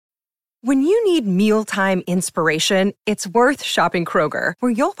When you need mealtime inspiration, it's worth shopping Kroger,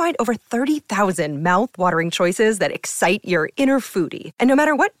 where you'll find over 30,000 mouth-watering choices that excite your inner foodie. And no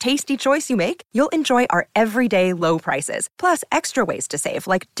matter what tasty choice you make, you'll enjoy our everyday low prices, plus extra ways to save,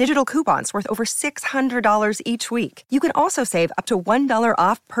 like digital coupons worth over $600 each week. You can also save up to $1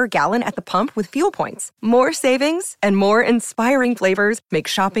 off per gallon at the pump with fuel points. More savings and more inspiring flavors make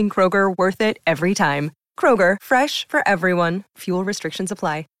shopping Kroger worth it every time. Kroger, fresh for everyone. Fuel restrictions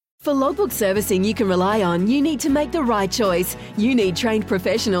apply. For logbook servicing you can rely on, you need to make the right choice. You need trained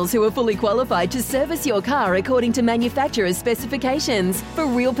professionals who are fully qualified to service your car according to manufacturer's specifications. For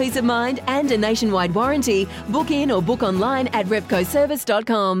real peace of mind and a nationwide warranty, book in or book online at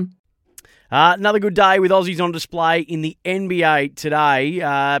repcoservice.com. Another good day with Aussies on display in the NBA today.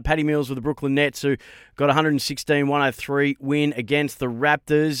 Paddy Mills with the Brooklyn Nets, who got a 116-103 win against the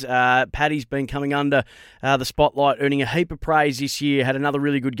Raptors. Paddy's been coming under the spotlight, earning a heap of praise this year. Had another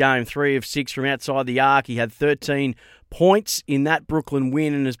really good game, 3 of 6 from outside the arc. He had 13 points in that Brooklyn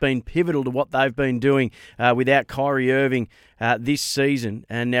win and has been pivotal to what they've been doing without Kyrie Irving this season.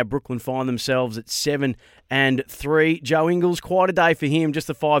 And now Brooklyn find themselves at 7-3. Joe Ingles, quite a day for him, just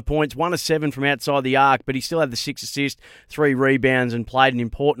the 5 points, 1 of 7 from outside the arc, but he still had the 6 assists, 3 rebounds and played an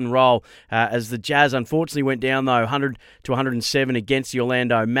important role as the Jazz unfortunately went down, though, 100-107 against the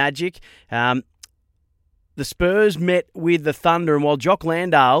Orlando Magic. The Spurs met with the Thunder, and while Jock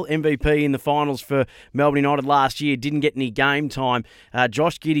Landale, MVP in the finals for Melbourne United last year, didn't get any game time,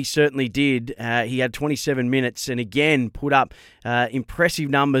 Josh Giddey certainly did. He had 27 minutes and again put up impressive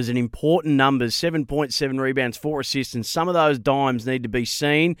numbers and important numbers, 7.7 rebounds, 4 assists, and some of those dimes need to be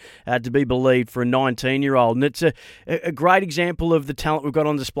seen to be believed for a 19-year-old. And it's a great example of the talent we've got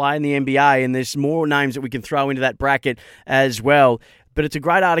on display in the NBA, and there's more names that we can throw into that bracket as well. But it's a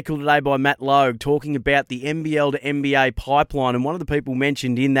great article today by Matt Logue talking about the NBL to NBA pipeline. And one of the people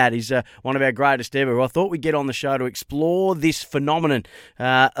mentioned in that is one of our greatest ever, who I thought we'd get on the show to explore this phenomenon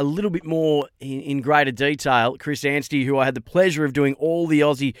a little bit more in greater detail. Chris Anstey, who I had the pleasure of doing all the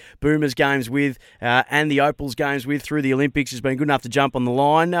Aussie Boomers games with and the Opals games with through the Olympics, has been good enough to jump on the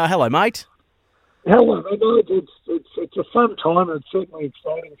line. Hello, mate. Hello, mate. No, it's a fun time. It's certainly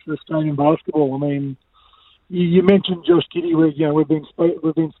exciting for Australian basketball. I mean, you mentioned Josh Giddey. We've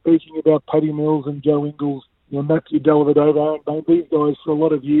been speaking about Paddy Mills and Joe Ingles, Matthew Dellavedova, and these guys for a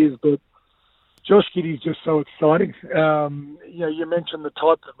lot of years. But Josh Giddey's just so exciting. You mentioned the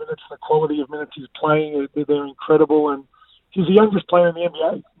type of minutes, the quality of minutes he's playing. They're incredible, and he's the youngest player in the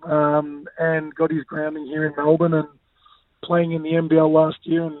NBA, and got his grounding here in Melbourne and playing in the NBL last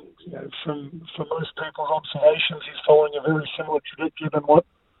year. And from most people's observations, he's following a very similar trajectory than what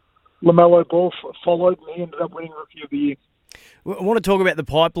LaMelo Ball followed, and he ended up winning Rookie of the Year. I want to talk about the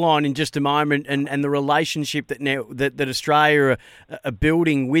pipeline in just a moment and the relationship that now that Australia are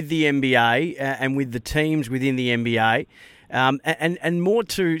building with the NBA and with the teams within the NBA. And more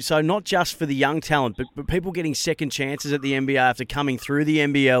too, so not just for the young talent, but people getting second chances at the NBA after coming through the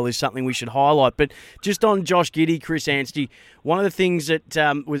NBL is something we should highlight. But just on Josh Giddey, Chris Anstey, one of the things that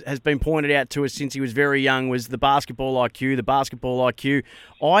has been pointed out to us since he was very young was the basketball IQ.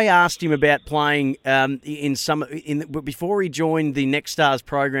 I asked him about playing before he joined the Next Stars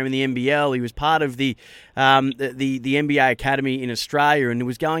program in the NBL. He was part of the NBA Academy in Australia, and he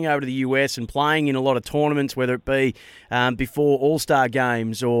was going over to the US and playing in a lot of tournaments, whether it be before All-Star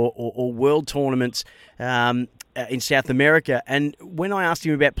games or world tournaments in South America. And when I asked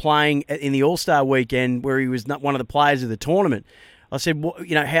him about playing in the All-Star weekend, where he was not one of the players of the tournament, I said,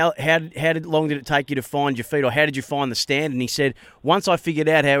 how long did it take you to find your feet, or how did you find the stand? And he said, once I figured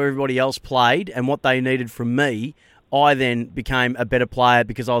out how everybody else played and what they needed from me, I then became a better player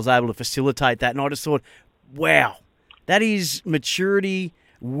because I was able to facilitate that. And I just thought, wow, that is maturity,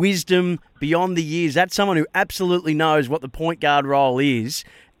 wisdom beyond the years. That's someone who absolutely knows what the point guard role is,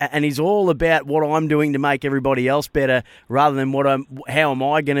 and is all about what I'm doing to make everybody else better rather than how am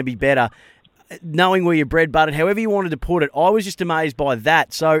I going to be better. Knowing where you're bread buttered, however you wanted to put it, I was just amazed by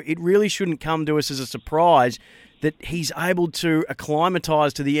that. So it really shouldn't come to us as a surprise that he's able to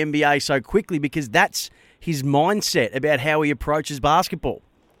acclimatise to the NBA so quickly, because that's his mindset about how he approaches basketball.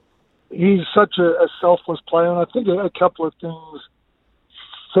 He's such a selfless player, and I think a couple of things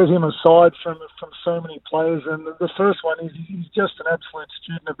set him aside from so many players. And the first one is he's just an absolute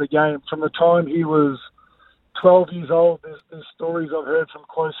student of the game. From the time he was 12 years old, there's stories I've heard from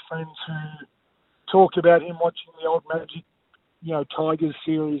close friends who talk about him watching the old Magic, Tigers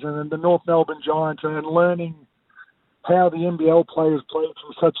series and the North Melbourne Giants, and learning how the NBL players played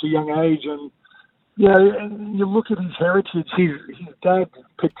from such a young age. And and you look at his heritage. His dad,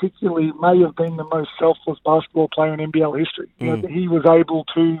 particularly, may have been the most selfless basketball player in NBL history. He was able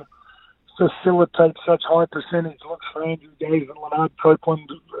to facilitate such high percentage looks for Andrew Gaze and Leonard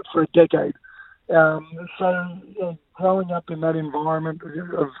Copeland for a decade. Growing up in that environment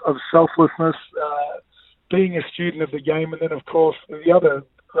of selflessness, being a student of the game, and then, of course, the other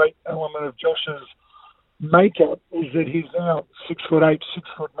great element of Josh's makeup is that he's now 6'8",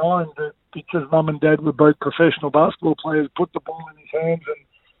 6'9", that because mum and dad were both professional basketball players, put the ball in his hands and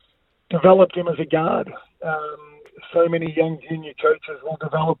developed him as a guard. So many young junior coaches will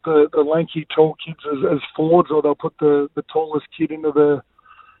develop the lanky, tall kids as forwards, or they'll put the tallest kid into the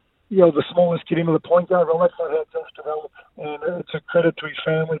smallest kid into the point guard. Well, that's not how Josh developed. And it's a credit to his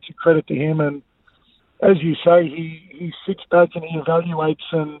family, it's a credit to him. And as you say, he sits back and he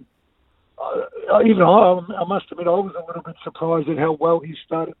evaluates. And I must admit, I was a little bit surprised at how well he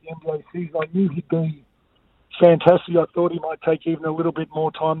started the NBA season. I knew he'd be fantastic. I thought he might take even a little bit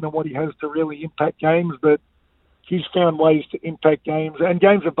more time than what he has to really impact games, but he's found ways to impact games and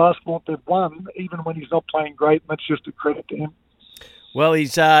games of basketball they've won, even when he's not playing great. And that's just a credit to him. Well,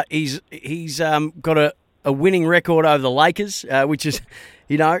 he's got a winning record over the Lakers, which is,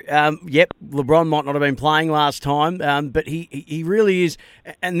 LeBron might not have been playing last time, but he really is.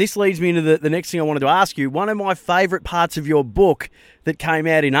 And this leads me into the next thing I wanted to ask you. One of my favourite parts of your book that came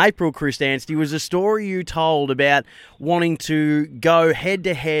out in April, Chris Anstey, was a story you told about wanting to go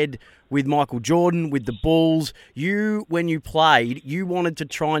head-to-head with Michael Jordan, with the Bulls. When you played, you wanted to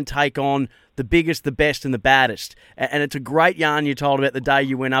try and take on the biggest, the best, and the baddest. And it's a great yarn you told about the day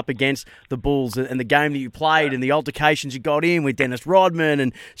you went up against the Bulls and the game that you played and the altercations you got in with Dennis Rodman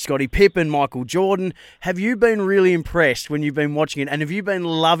and Scottie Pippen, Michael Jordan. Have you been really impressed when you've been watching it? And have you been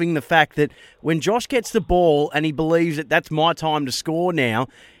loving the fact that when Josh gets the ball and he believes that that's my time to score now,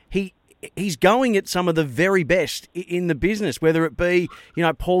 he's going at some of the very best in the business, whether it be,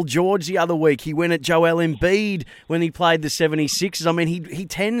 Paul George the other week. He went at Joel Embiid when he played the 76ers. I mean, he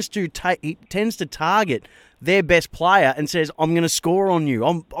tends to target their best player and says, I'm going to score on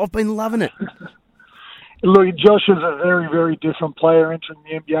you. I've been loving it. Look, Josh is a very, very different player entering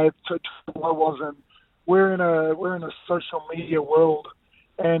the NBA to what I was in. We're in a social media world,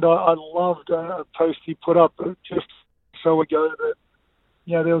 and I loved a post he put up just so ago that,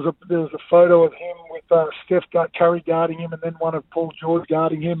 there was a photo of him with Steph Curry guarding him, and then one of Paul George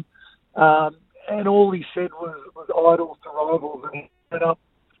guarding him, and all he said was idols to rivals, and he ended up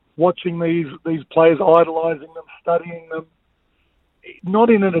watching these players, idolising them, studying them, not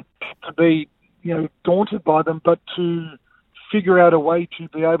in an attempt to be daunted by them, but to figure out a way to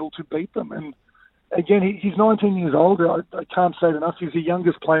be able to beat them. And again, he's 19 years old. I can't say it enough. He's the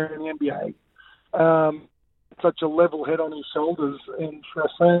youngest player in the NBA. Such a level head on his shoulders, and for a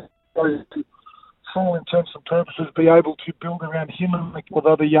fan to, for all intents and purposes, be able to build around him and with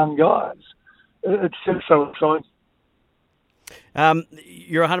other young guys, it's just so exciting.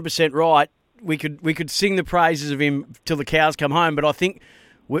 You're 100% right. We could sing the praises of him till the cows come home, but I think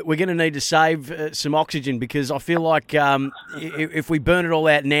we're going to need to save some oxygen, because I feel like if we burn it all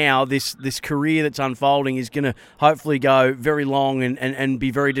out now, this career that's unfolding is going to hopefully go very long and be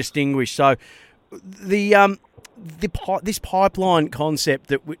very distinguished. So this pipeline concept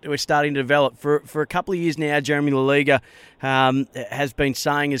that we're starting to develop for a couple of years now, Jeremy LaLiga has been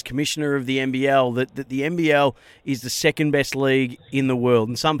saying as commissioner of the NBL that the NBL is the second best league in the world.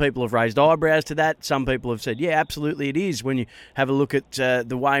 And some people have raised eyebrows to that. Some people have said, yeah, absolutely it is. When you have a look at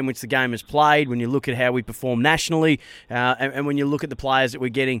the way in which the game is played, when you look at how we perform nationally, and when you look at the players that we're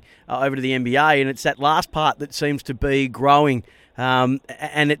getting over to the NBA, and it's that last part that seems to be growing.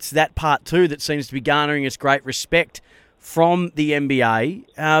 And it's that part too that seems to be garnering us great respect from the NBA.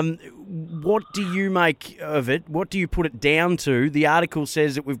 What do you make of it? What do you put it down to? The article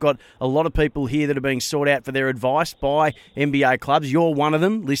says that we've got a lot of people here that are being sought out for their advice by NBA clubs. You're one of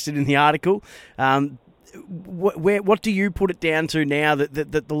them, listed in the article. What do you put it down to now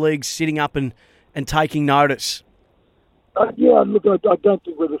that the league's sitting up and taking notice? Look, I don't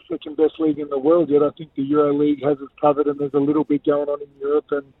think we're the second best league in the world yet. I think the Euro League has us covered, and there's a little bit going on in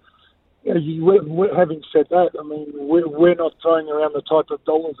Europe. And having said that, I mean, we're not throwing around the type of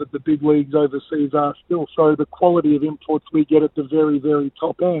dollars that the big leagues overseas are still. So the quality of imports we get at the very, very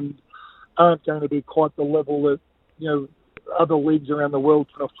top end aren't going to be quite the level that other leagues around the world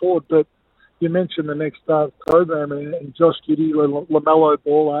can afford. But you mentioned the Next Stars program, and Josh Giddey, LaMelo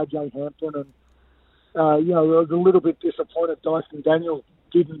Ball, RJ Hampton, and I was a little bit disappointed Dyson Daniels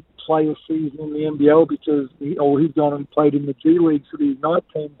didn't play a season in the NBL because he's gone and played in the G League for the Ignite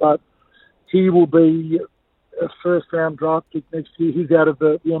team, but he will be a first-round draft pick next year. He's out of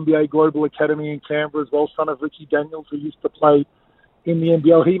the NBA Global Academy in Canberra as well, son of Ricky Daniels, who used to play in the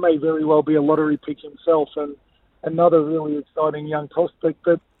NBL. He may very well be a lottery pick himself, and another really exciting young prospect.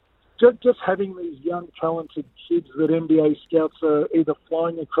 But just having these young, talented kids that NBA scouts are either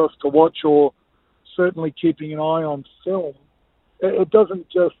flying across to watch or certainly keeping an eye on film, it doesn't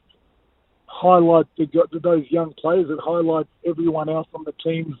just highlight those young players. It highlights everyone else on the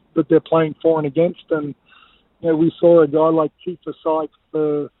teams that they're playing for and against. And we saw a guy like Kiefer Sykes,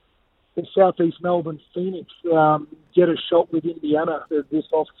 the Southeast Melbourne Phoenix, get a shot with Indiana this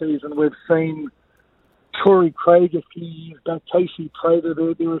off-season. We've seen Torrey Craig a few years back, Casey Prater.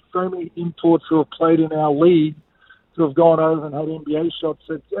 There are so many imports who have played in our league who have gone over and had NBA shots.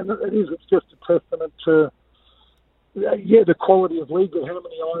 It's just a testament to the quality of league, but how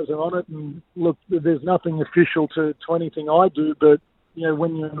many eyes are on it. And look, there's nothing official to anything I do, but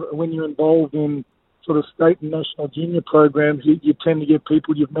when you're involved in sort of state and national junior programs, you tend to get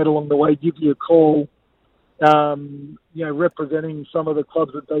people you've met along the way give you a call, representing some of the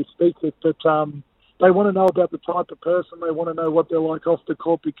clubs that they speak with. But they want to know about the type of person. They want to know what they're like off the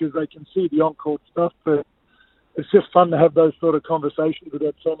court because they can see the on-court stuff. But it's just fun to have those sort of conversations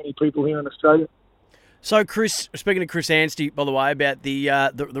about so many people here in Australia. So, Chris, speaking to Chris Anstey, by the way, about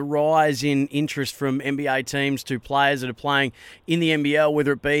the rise in interest from NBA teams to players that are playing in the NBL,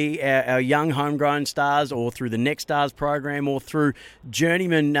 whether it be our young homegrown stars or through the Next Stars program or through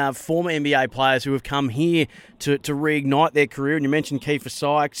journeyman former NBA players who have come here to reignite their career. And you mentioned Kiefer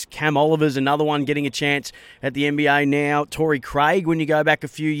Sykes, Cam Oliver's another one getting a chance at the NBA now. Torrey Craig, when you go back a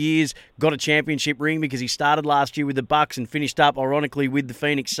few years, got a championship ring because he started last year with the Bucks and finished up, ironically, with the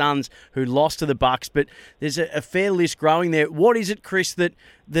Phoenix Suns, who lost to the Bucks. But there's a fair list growing there. What is it, Chris, that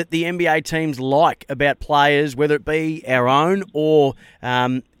the NBA teams like about players, whether it be our own or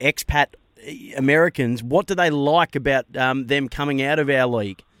expat Americans? What do they like about them coming out of our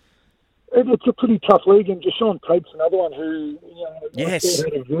league? It's a pretty tough league, and Deshaun Tate's another one who yes,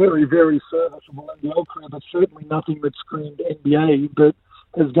 had a very, very serviceable NBL career, but certainly nothing that screamed NBA, but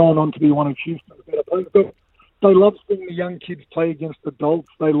has gone on to be one of Houston's better players. But they love seeing the young kids play against adults.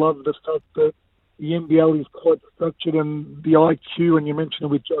 They love the fact that the NBL is quite structured, and the IQ, and you mentioned it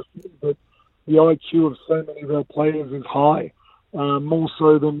with Justin, but the IQ of so many of our players is high, more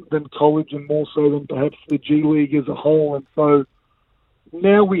so than college and more so than perhaps the G League as a whole. And so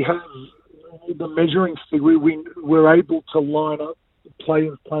now we have the measuring stick. We're able to line up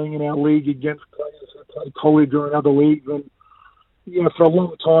players playing in our league against players who play college or in other leagues. And for a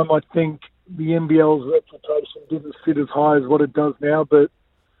long time, I think the NBL's reputation didn't sit as high as what it does now. But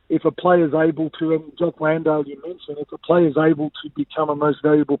if a player's able to, and Jock Landale you mentioned, if a player's able to become a most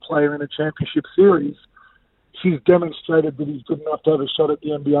valuable player in a championship series, he's demonstrated that he's good enough to have a shot at the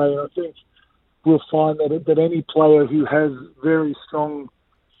NBA. And I think we'll find that any player who has very strong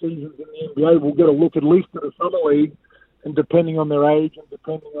seasons in the NBA will get a look at least at a summer league, and depending on their age and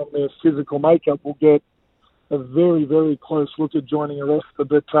depending on their physical makeup, will get a very, very close look at joining a roster.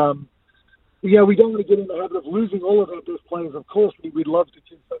 But we don't want to get in the habit of losing all of our best players. Of course, we'd love to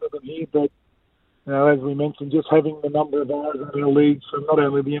keep some of them here, but as we mentioned, just having the number of eyes in our leagues from not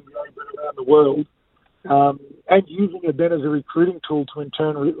only the NBA but around the world, and using it then as a recruiting tool to in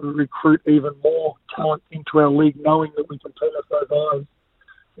turn recruit even more talent into our league, knowing that we can turn up those eyes.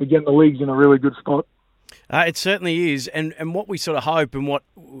 Again, the league's in a really good spot. It certainly is, and what we sort of hope, and what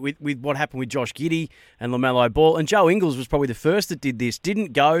with what happened with Josh Giddey and LaMelo Ball, and Joe Ingles was probably the first that did this,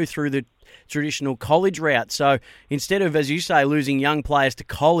 didn't go through the traditional college route. So instead of, as you say, losing young players to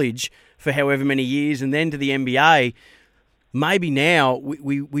college for however many years and then to the NBA, maybe now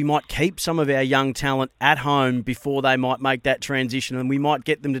we might keep some of our young talent at home before they might make that transition, and we might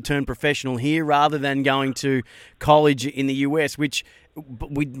get them to turn professional here rather than going to college in the US, which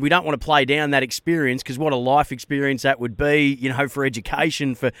we don't want to play down that experience, because what a life experience that would be, for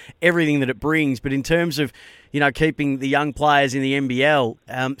education, for everything that it brings. But in terms of, keeping the young players in the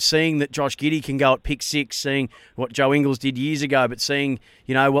NBL, seeing that Josh Giddey can go at pick 6, seeing what Joe Ingles did years ago, but seeing,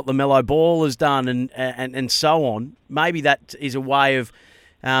 what LaMelo Ball has done and so on, maybe that is a way of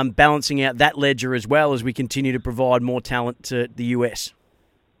balancing out that ledger as well as we continue to provide more talent to the US.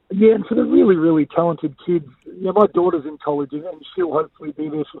 Yeah, and for the really, really talented kids, my daughter's in college and she'll hopefully be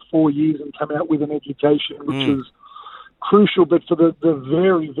there for 4 years and come out with an education, which is crucial. But for the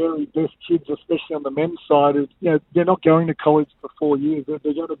very, very best kids, especially on the men's side, they're not going to college for 4 years. They're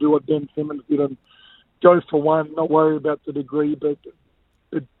going to do what Ben Simmons did and go for one, not worry about the degree, but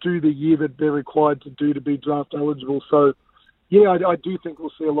do the year that they're required to do to be draft eligible. So, I do think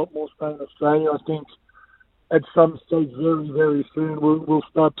we'll see a lot more stay in Australia. I think at some stage very, very soon, we'll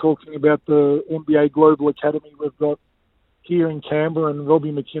start talking about the NBA Global Academy we've got here in Canberra, and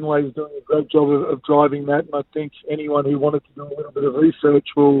Robbie McKinlay is doing a great job of driving that. And I think anyone who wanted to do a little bit of research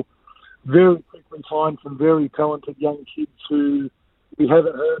will very quickly find some very talented young kids who we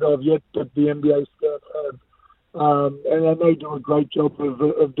haven't heard of yet, but the NBA scouts have. And they do a great job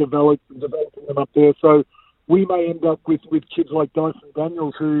of developing them up there. So we may end up with kids like Dyson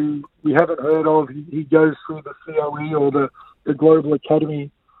Daniels, who we haven't heard of. He goes through the COE or the Global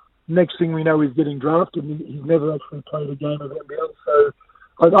Academy. Next thing we know, he's getting drafted. He's never actually played a game of NBL. So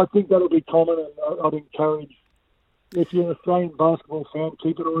I think that'll be common, and I'd encourage, if you're an Australian basketball fan,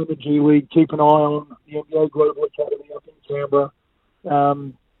 keep an eye on the G League, keep an eye on the NBA Global Academy up in Canberra,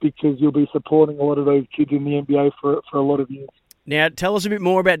 because you'll be supporting a lot of those kids in the NBA for a lot of years. Now, tell us a bit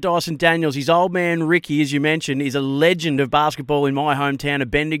more about Dyson Daniels. His old man, Ricky, as you mentioned, is a legend of basketball in my hometown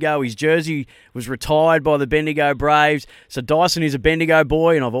of Bendigo. His jersey was retired by the Bendigo Braves. So Dyson is a Bendigo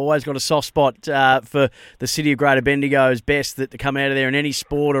boy, and I've always got a soft spot for the city of Greater Bendigo's best that to come out of there in any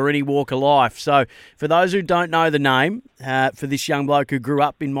sport or any walk of life. So for those who don't know the name, for this young bloke who grew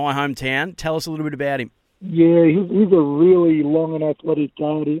up in my hometown, tell us a little bit about him. Yeah, he's a really long and athletic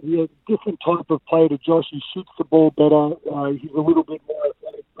guard. He's a different type of player to Josh. He shoots the ball better. He's a little bit more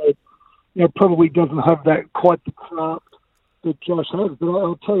athletic, but probably doesn't have that quite the craft that Josh has. But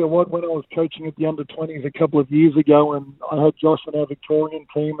I'll tell you what, when I was coaching at the under-20s a couple of years ago, and I had Josh on our Victorian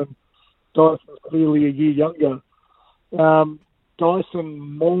team, and Dyson's clearly a year younger, Dyson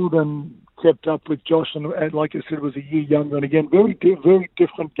more than kept up with Josh, and like I said, was a year younger. And again, very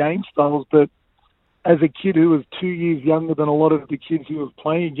different game styles, but as a kid who was 2 years younger than a lot of the kids he was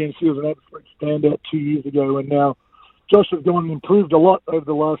playing against, he was an absolute standout 2 years ago. And now Josh has gone and improved a lot over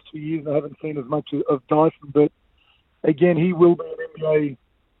the last 2 years. I haven't seen as much of Dyson, but again, he will be an NBA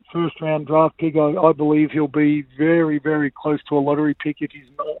first-round draft pick. I believe he'll be very, very close to a lottery pick if he's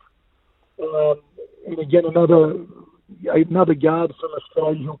not. And again, another guard from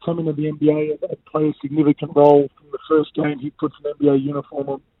Australia. He'll come into the NBA and play a significant role from the first game he puts an NBA uniform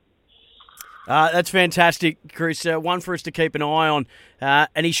on. That's fantastic, Chris. One for us to keep an eye on.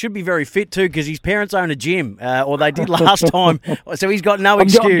 And he should be very fit too, because his parents own a gym, or they did last time. So he's got no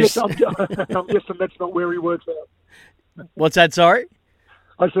excuse. I'm guessing that's not where he works out. What's that, sorry?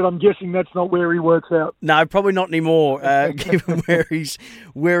 I said, I'm guessing that's not where he works out. No, probably not anymore, given where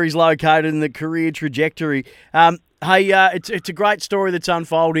he's located in the career trajectory. Hey, it's a great story that's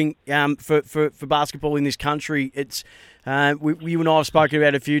unfolding for basketball in this country. It's you and I have spoken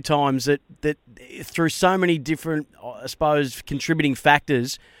about it a few times that through so many different, I suppose, contributing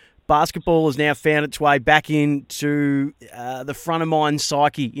factors, basketball has now found its way back into the front of mind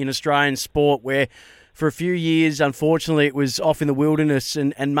psyche in Australian sport, where for a few years, unfortunately, it was off in the wilderness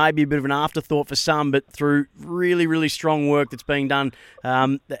and maybe a bit of an afterthought for some, but through really, really strong work that's being done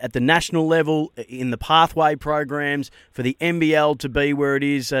at the national level, in the pathway programs, for the NBL to be where it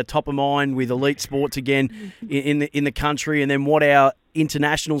is, top of mind with elite sports again in the country, and then what our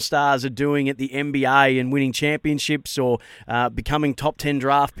international stars are doing at the NBA and winning championships or becoming top 10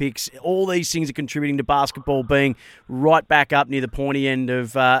 draft picks. All these things are contributing to basketball being right back up near the pointy end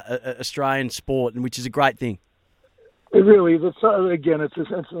of Australian sport, and which is a great thing. It really is. It's an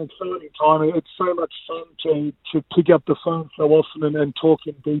exciting time. It's so much fun to pick up the phone so often and talk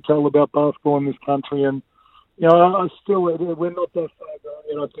in detail about basketball in this country. And we're not that far gone.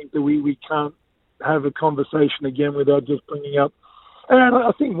 And I think that we can't have a conversation again without just bringing up. And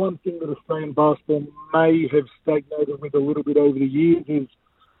I think one thing that Australian basketball may have stagnated with a little bit over the years is,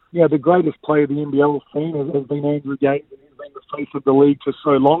 the greatest player the NBL has seen has been Andrew Gaines, and he's been the face of the league for so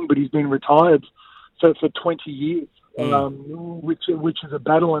long, but he's been retired for 20 years, which is a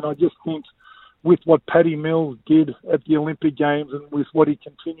battle. And I just think with what Patty Mills did at the Olympic Games and with what he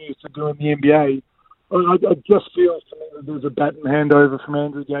continues to do in the NBA, I just feels to me that there's a baton handover from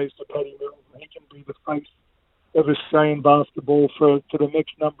Andrew Gaines to Patty Mills, and he can be the face of Australian basketball for the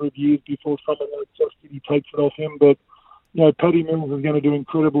next number of years before someone like Josh Giddey takes it off him. But, Patty Mills is going to do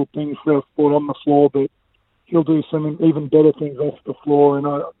incredible things for our sport on the floor, but he'll do some even better things off the floor. And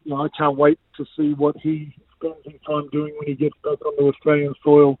I can't wait to see what he spends his time doing when he gets back onto Australian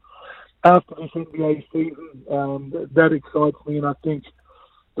soil after this NBA season. That excites me, and I think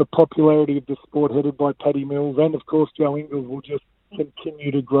the popularity of the sport headed by Patty Mills and, of course, Joe Ingles will just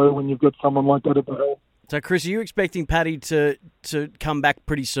continue to grow when you've got someone like that at the helm. So, Chris, are you expecting Paddy to come back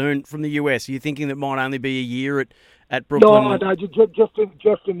pretty soon from the US? Are you thinking that might only be a year at Brooklyn? No,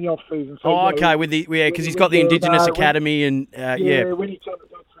 just in the off season. So, okay, because he's got the Indigenous Academy and when he turns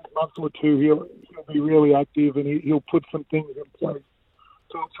about 6 months or two, he'll be really active and he'll put some things in place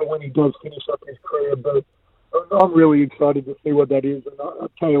for when he does finish up his career. But I'm really excited to see what that is. And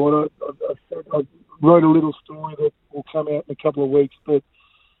I'll tell you what, I wrote a little story that will come out in a couple of weeks, but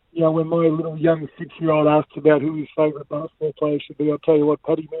when my little young 6-year-old asked about who his favourite basketball player should be, I'll tell you what,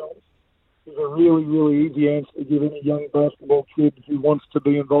 Patty Mills is a really, really easy answer to give any young basketball kid who wants to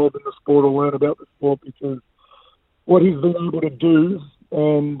be involved in the sport or learn about the sport, because what he's been able to do,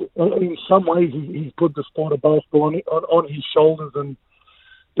 and in some ways he's put the sport of basketball on his shoulders, and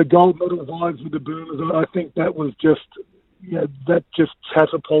the gold medal vibes with the Boomers, I think that was just, that just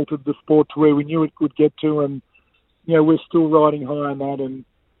catapulted the sport to where we knew it could get to, and, we're still riding high on that, and,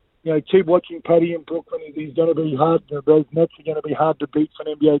 keep watching Paddy in Brooklyn. He's going to be hard. Those Nets are going to be hard to beat for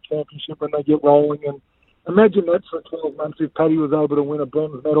an NBA championship when they get rolling, and imagine that for 12 months if Paddy was able to win a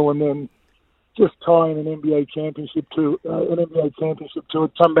bronze medal and then just tying an NBA championship to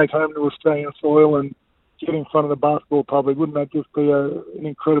it, come back home to Australian soil and get in front of the basketball public. Wouldn't that just be an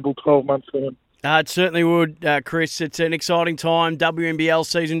incredible 12 months for him? It certainly would, Chris. It's an exciting time. WNBL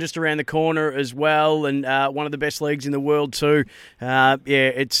season just around the corner as well, and one of the best leagues in the world too.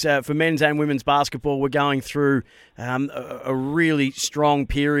 It's for men's and women's basketball. We're going through a really strong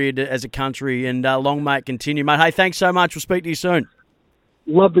period as a country, and long may it continue. Mate, hey, thanks so much. We'll speak to you soon.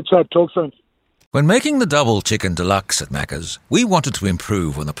 Love the chat. Talk soon. When making the double chicken deluxe at Macca's, we wanted to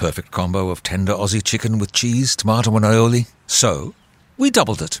improve on the perfect combo of tender Aussie chicken with cheese, tomato and aioli. So, we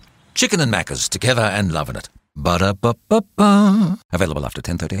doubled it. Chicken and Macca's, together and loving it. Ba-da-ba-ba-ba. Available after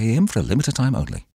 10:30am for a limited time only.